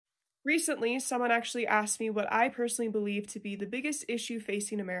Recently, someone actually asked me what I personally believe to be the biggest issue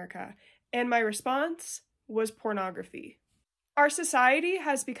facing America, and my response was pornography. Our society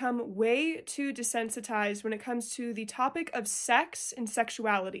has become way too desensitized when it comes to the topic of sex and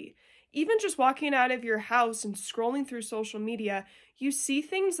sexuality. Even just walking out of your house and scrolling through social media, you see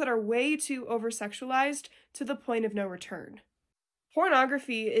things that are way too over sexualized to the point of no return.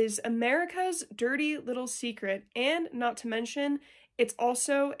 Pornography is America's dirty little secret, and not to mention, it's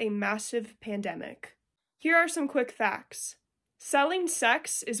also a massive pandemic. Here are some quick facts. Selling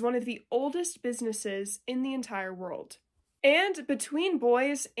sex is one of the oldest businesses in the entire world. And between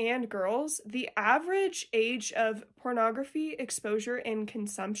boys and girls, the average age of pornography exposure and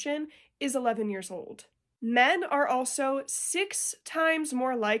consumption is 11 years old. Men are also 6 times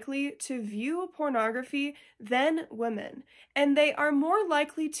more likely to view pornography than women, and they are more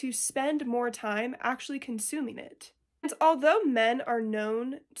likely to spend more time actually consuming it. And although men are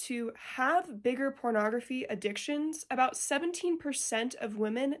known to have bigger pornography addictions, about 17% of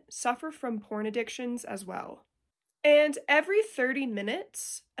women suffer from porn addictions as well. And every 30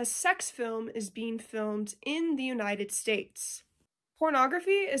 minutes, a sex film is being filmed in the United States.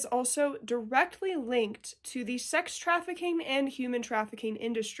 Pornography is also directly linked to the sex trafficking and human trafficking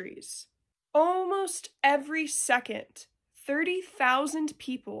industries. Almost every second, 30,000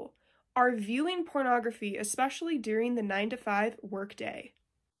 people are viewing pornography, especially during the 9-to-5 workday.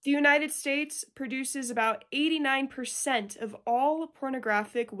 The United States produces about 89% of all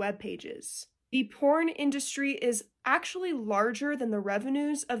pornographic web pages. The porn industry is actually larger than the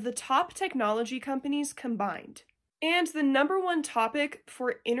revenues of the top technology companies combined. And the number one topic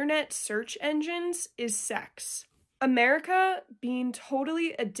for internet search engines is sex. America being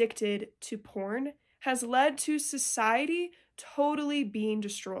totally addicted to porn has led to society totally being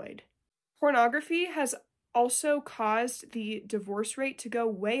destroyed. Pornography has also caused the divorce rate to go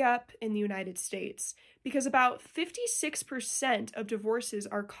way up in the United States because about 56% of divorces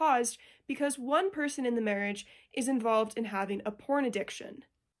are caused because one person in the marriage is involved in having a porn addiction.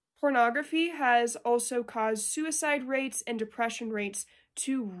 Pornography has also caused suicide rates and depression rates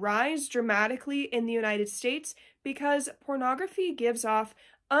to rise dramatically in the United States because pornography gives off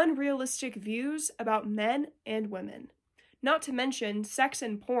unrealistic views about men and women. Not to mention, sex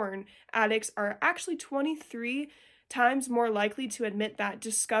and porn addicts are actually 23 times more likely to admit that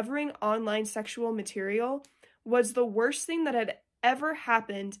discovering online sexual material was the worst thing that had ever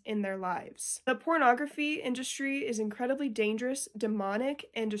happened in their lives. The pornography industry is incredibly dangerous, demonic,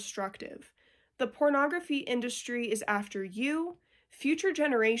 and destructive. The pornography industry is after you, future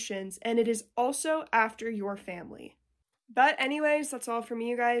generations, and it is also after your family. But anyways, that's all from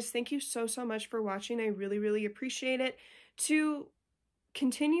me, you guys. Thank you so much for watching. I really appreciate it. To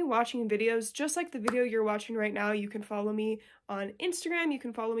continue watching videos just like the video you're watching right now, you can follow me on Instagram, you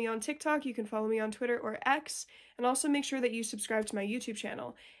can follow me on TikTok, you can follow me on Twitter or X, and also make sure that you subscribe to my YouTube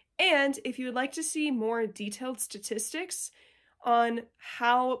channel. And if you would like to see more detailed statistics on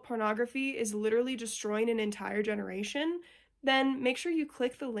how pornography is literally destroying an entire generation, then make sure you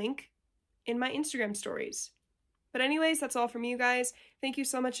click the link in my Instagram stories. But anyways, that's all from you guys. Thank you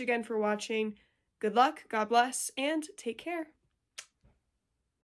so much again for watching. Good luck, God bless, and take care.